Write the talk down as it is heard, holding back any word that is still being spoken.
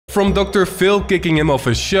From Dr. Phil kicking him off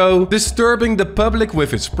his show, disturbing the public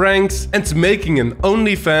with his pranks, and making an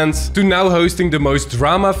OnlyFans, to now hosting the most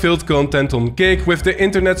drama-filled content on Kick with the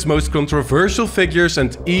internet's most controversial figures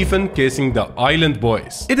and even kissing the Island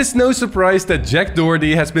Boys. It is no surprise that Jack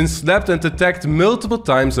Doherty has been slapped and attacked multiple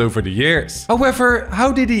times over the years. However,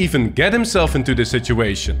 how did he even get himself into this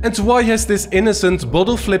situation? And why has this innocent,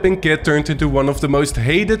 bottle-flipping kid turned into one of the most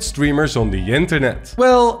hated streamers on the internet?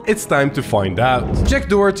 Well, it's time to find out. Jack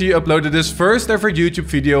Doherty uploaded his first ever YouTube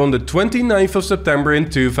video on the 29th of September in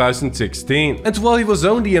 2016. And while he was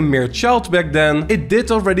only a mere child back then, it did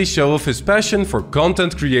already show off his passion for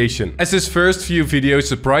content creation, as his first few videos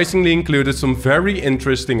surprisingly included some very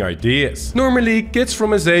interesting ideas. Normally, kids from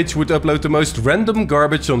his age would upload the most random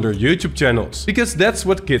garbage on their YouTube channels, because that's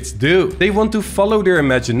what kids do. They want to follow their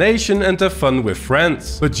imagination and have fun with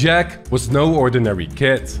friends. But Jack was no ordinary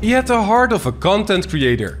kid. He had the heart of a content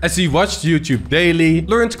creator, as he watched YouTube daily,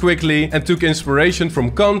 learned quickly, and took inspiration from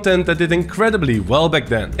content that did incredibly well back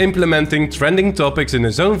then, implementing trending topics in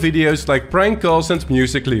his own videos like prank calls and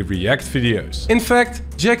Musical.ly react videos. In fact,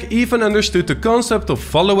 Jack even understood the concept of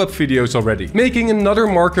follow-up videos already, making another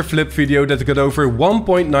marker flip video that got over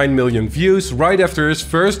 1.9 million views right after his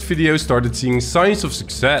first video started seeing signs of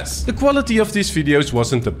success. The quality of these videos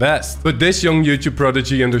wasn't the best, but this young YouTube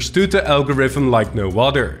prodigy understood the algorithm like no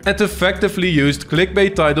other, and effectively used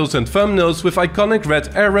clickbait titles and thumbnails with iconic red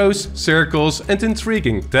arrows, circles, and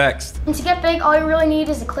intriguing text. And to get big, all you really need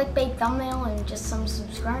is a clickbait thumbnail and just some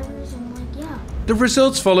subscribers, and yeah. The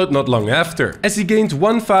results followed not long after, as he gained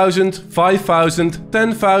 1,000, 5,000,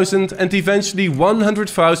 10,000 and eventually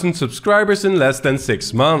 100,000 subscribers in less than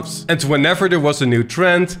 6 months. And whenever there was a new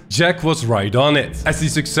trend, Jack was right on it, as he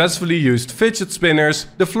successfully used fidget spinners,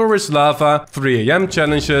 the floor is lava, 3 AM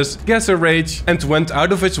challenges, Guess a Rage, and went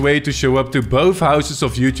out of his way to show up to both houses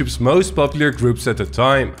of YouTube's most popular groups at the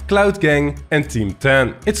time, Cloud Gang and Team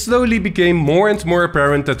 10. It slowly became more and more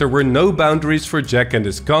apparent that there were no boundaries for Jack and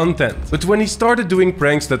his content, but when he started doing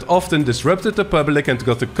pranks that often disrupted the public and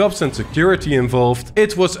got the cops and security involved,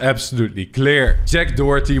 it was absolutely clear. Jack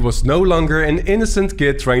Doherty was no longer an innocent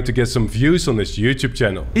kid trying to get some views on his YouTube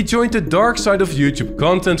channel. He joined the dark side of YouTube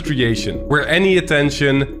content creation, where any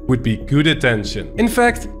attention would be good attention. In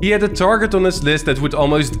fact, he had a target on his list that would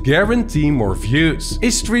almost guarantee more views. A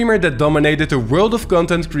streamer that dominated the world of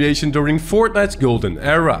content creation during Fortnite's golden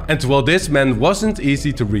era. And while this man wasn't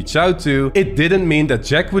easy to reach out to, it didn't mean that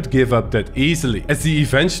Jack would give up that easily, as he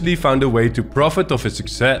eventually found a way to profit off his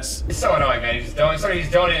success. It's so annoying, man. He's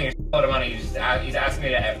donating a lot of money. He's asking me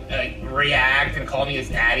to react and call me his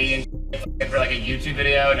daddy and for like a YouTube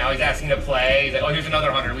video. Now he's asking to play. He's like, oh, here's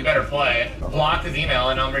another 100. We better play. Blocked his email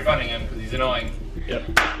and now I'm refunding him because he's annoying.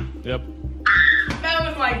 Yep. That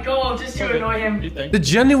was my goal, just to annoy him. The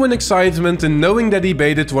genuine excitement in knowing that he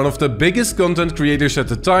baited one of the biggest content creators at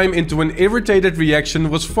the time into an irritated reaction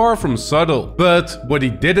was far from subtle. But what he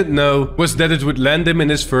didn't know was that it would land him in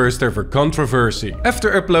his first ever controversy.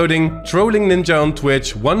 After uploading Trolling Ninja on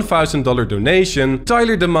Twitch $1,000 donation,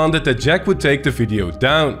 Tyler demanded that Jack would take the video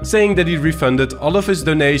down, saying that he refunded all of his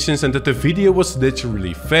donations and that the video was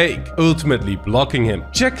literally fake, ultimately blocking him.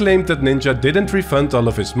 Jack claimed that Ninja didn't refund all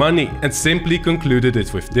of his money and simply concluded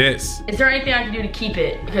it with this. Is there anything I can do to keep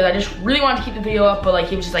it? Because I just really wanted to keep the video up, but like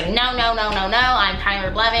he was just like, no, I'm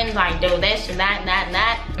Tyler Blevins, I do this and that and that and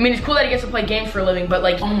that. I mean, it's cool that he gets to play games for a living, but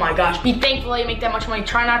like, oh my gosh, be thankful that you make that much money.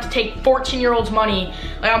 Try not to take 14-year-olds' money.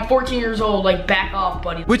 Like, I'm 14 years old, like, back off,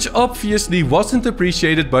 buddy. Which obviously wasn't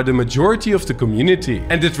appreciated by the majority of the community,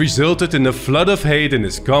 and it resulted in a flood of hate in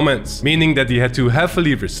his comments, meaning that he had to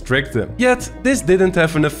heavily restrict them. Yet, this didn't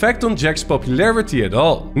have an effect on Jack's popularity at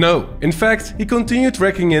all. No, in fact, he continued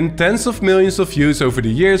raking in tens of millions of views over the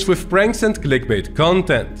years with pranks and clickbait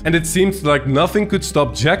content, and it seemed like nothing could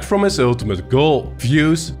stop Jack from his ultimate goal: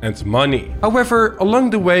 views and money. However,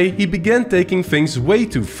 along the way, he began taking things way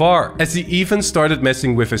too far, as he even started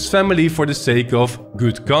messing with his family for the sake of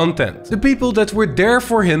good content. The people that were there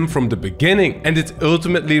for him from the beginning, and it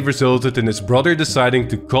ultimately resulted in his brother deciding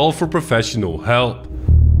to call for professional help.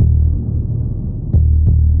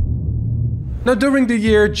 Now, during the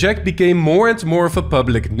year, Jack became more and more of a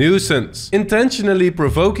public nuisance, intentionally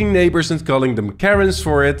provoking neighbors and calling them Karens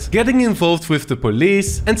for it, getting involved with the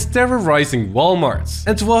police, and terrorizing Walmarts.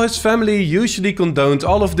 And while his family usually condoned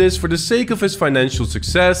all of this for the sake of his financial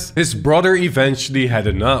success, his brother eventually had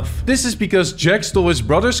enough. This is because Jack stole his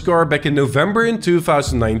brother's car back in November in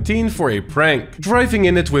 2019 for a prank, driving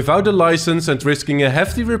in it without a license and risking a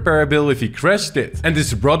hefty repair bill if he crashed it. And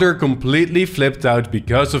his brother completely flipped out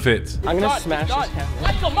because of it. I'm gonna smash this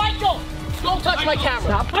camera. Michael! Don't touch my camera!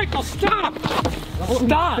 Stop. Michael, stop!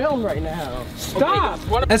 Stop! Film right now. Stop!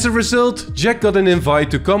 As a result, Jack got an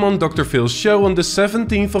invite to come on Dr. Phil's show on the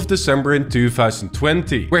 17th of December in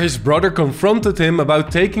 2020, where his brother confronted him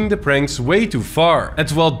about taking the pranks way too far. And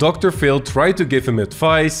while Dr. Phil tried to give him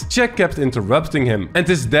advice, Jack kept interrupting him, and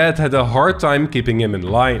his dad had a hard time keeping him in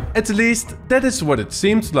line. At least, that is what it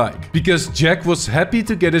seemed like, because Jack was happy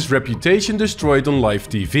to get his reputation destroyed on live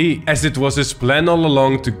TV, as it was his plan all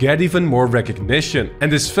along to get even more recognition,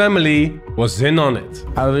 and his family was in on it.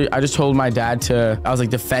 I just told my dad I was like,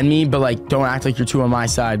 defend me, but like, don't act like you're too on my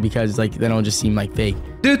side, because like, then it'll just seem like fake.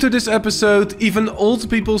 Due to this episode, even old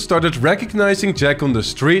people started recognizing Jack on the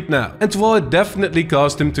street now. And while it definitely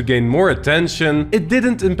caused him to gain more attention, it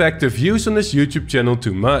didn't impact the views on his YouTube channel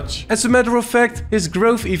too much. As a matter of fact, his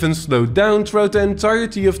growth even slowed down throughout the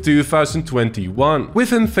entirety of 2021,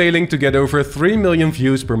 with him failing to get over 3 million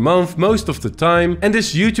views per month most of the time, and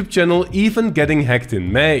his YouTube channel even getting hacked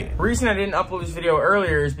in May. The reason I didn't upload this video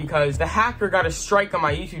earlier is because the hacker got a strike on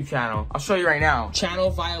my YouTube channel. I'll show you right now.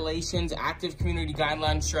 Channel violations, active community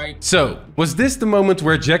guidelines strike. So, was this the moment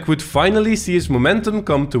where Jack would finally see his momentum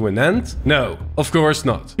come to an end? No, of course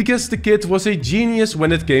not. Because the kid was a genius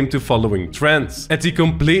when it came to following trends. And he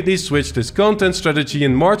completely switched his content strategy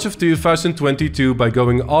in March of 2022 by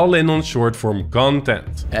going all in on short form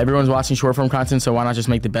content. Everyone's watching short form content, so why not just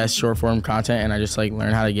make the best short form content, and I just like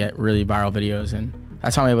learn how to get really viral videos, and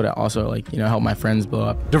that's how I'm able to also, like, you know, help my friends blow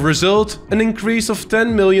up. The result? An increase of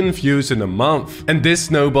 10 million views in a month. And this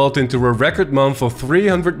snowballed into a record month of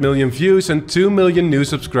 300 million views and 2 million new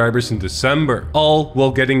subscribers in December. All while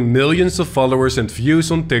getting millions of followers and views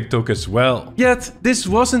on TikTok as well. Yet, this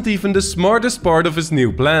wasn't even the smartest part of his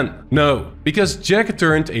new plan. No, because Jack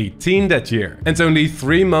turned 18 that year. And only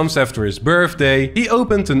 3 months after his birthday, he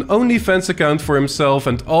opened an OnlyFans account for himself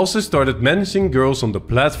and also started managing girls on the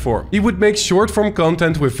platform. He would make short form content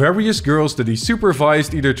with various girls that he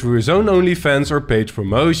supervised either through his own OnlyFans or paid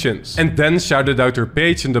promotions, and then shouted out her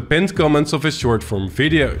page in the pinned comments of his short form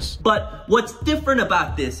videos. But what's different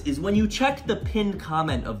about this is when you check the pinned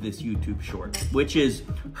comment of this YouTube short, which is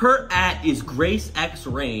her @ is Grace X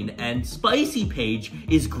Rain and spicy page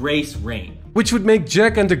is Grace Rain. Which would make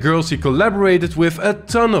Jack and the girls he collaborated with a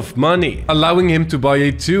ton of money, allowing him to buy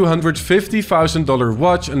a $250,000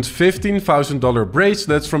 watch and $15,000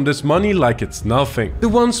 bracelets from this money like it's nothing. The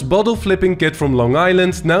once bottle flipping kid from Long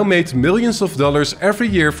Island now made millions of dollars every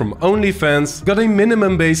year from OnlyFans, got a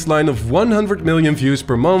minimum baseline of 100 million views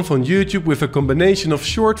per month on YouTube with a combination of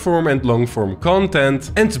short form and long form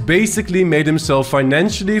content, and basically made himself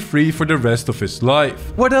financially free for the rest of his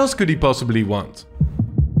life. What else could he possibly want?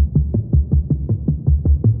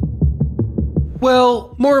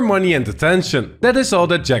 Well, more money and attention. That is all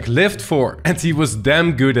that Jack lived for, and he was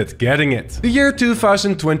damn good at getting it. The year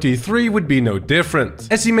 2023 would be no different,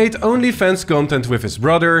 as he made OnlyFans content with his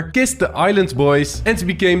brother, kissed the Island Boys, and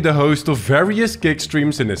became the host of various kick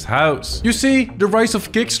streams in his house. You see, the rise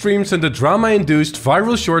of kick streams and the drama-induced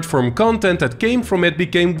viral short-form content that came from it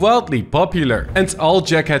became wildly popular, and all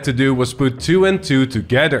Jack had to do was put 2 and 2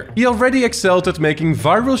 together. He already excelled at making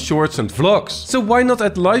viral shorts and vlogs, so why not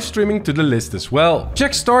add live streaming to the list as well?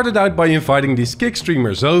 Jack started out by inviting these kick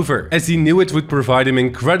streamers over, as he knew it would provide him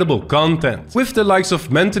incredible content, with the likes of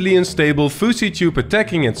mentally unstable FouseyTube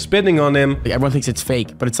attacking and spitting on him. Like, everyone thinks it's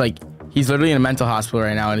fake, but it's like, he's literally in a mental hospital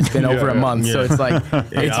right now, and it's been over a month, so it's like,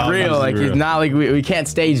 it's real. Like, it's not like we can't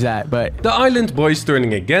stage that, but... The Island Boys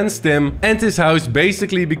turning against him, and his house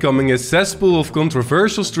basically becoming a cesspool of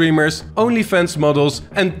controversial streamers, OnlyFans models,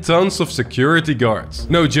 and tons of security guards.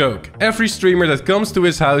 No joke, every streamer that comes to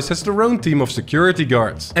his house has their own team of security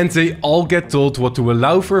guards, and they all get told what to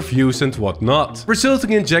allow for views and what not,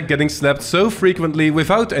 resulting in Jack getting slapped so frequently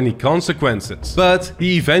without any consequences. But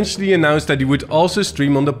he eventually announced that he would also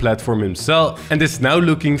stream on the platform himself, and is now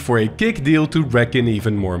looking for a kick deal to rake in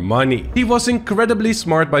even more money. He was incredibly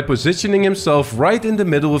smart by positioning himself right in the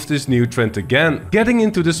middle of this new trend again, getting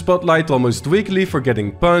into the spotlight almost weekly for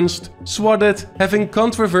getting punched, swatted, having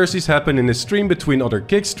controversies happen in his stream between other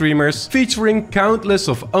kick streamers, featuring countless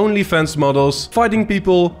of OnlyFans models, fighting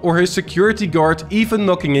people, or his security guard even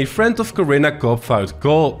knocking a friend of Corinna Kopf out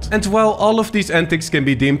cold. And while all of these antics can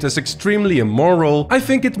be deemed as extremely immoral, I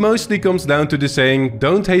think it mostly comes down to the saying,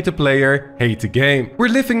 don't hate a player player hate the game.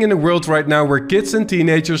 We're living in a world right now where kids and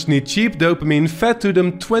teenagers need cheap dopamine fed to them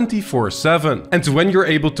 24/7. And when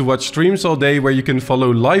you're able to watch streams all day where you can follow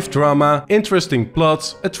live drama, interesting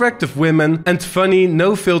plots, attractive women, and funny,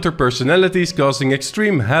 no-filter personalities causing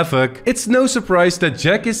extreme havoc, it's no surprise that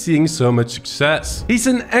Jack is seeing so much success. He's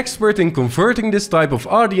an expert in converting this type of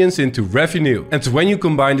audience into revenue, and when you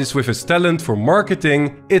combine this with his talent for marketing,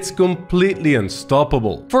 it's completely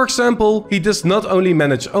unstoppable. For example, he does not only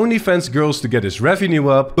manage OnlyFans girls to get his revenue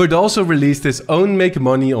up, but also released his own Make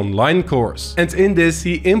Money online course. And in this,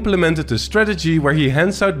 he implemented a strategy where he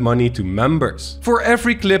hands out money to members. For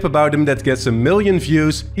every clip about him that gets 1 million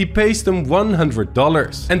views, he pays them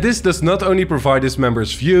 $100. And this does not only provide his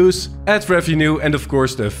members views, ad revenue, and of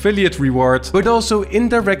course the affiliate reward, but also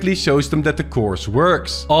indirectly shows them that the course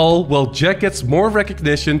works. All while Jack gets more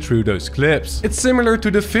recognition through those clips. It's similar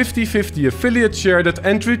to the 50-50 affiliate share that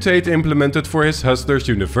Andrew Tate implemented for his Hustlers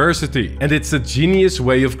University. And it's a genius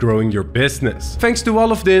way of growing your business. Thanks to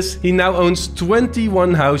all of this, he now owns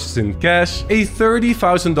 21 houses in cash, a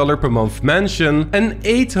 $30,000 per month mansion, an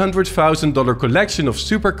 $800,000 collection of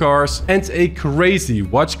supercars, and a crazy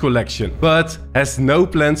watch collection, but has no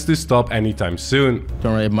plans to stop anytime soon.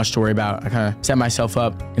 Don't really have much to worry about. I kind of set myself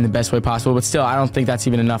up in the best way possible, but still, I don't think that's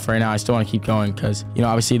even enough right now. I still want to keep going because, you know,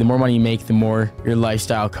 obviously the more money you make, the more your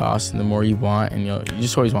lifestyle costs and the more you want, and you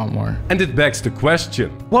just always want more. And it begs the question,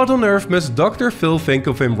 what on earth must Dr. Phil think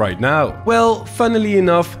of him right now? Well, funnily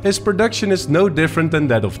enough, his production is no different than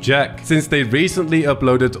that of Jack, since they recently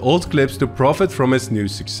uploaded old clips to profit from his new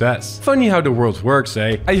success. Funny how the world works,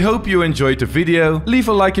 eh? I hope you enjoyed the video, leave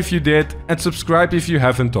a like if you did, and subscribe if you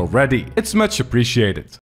haven't already. It's much appreciated.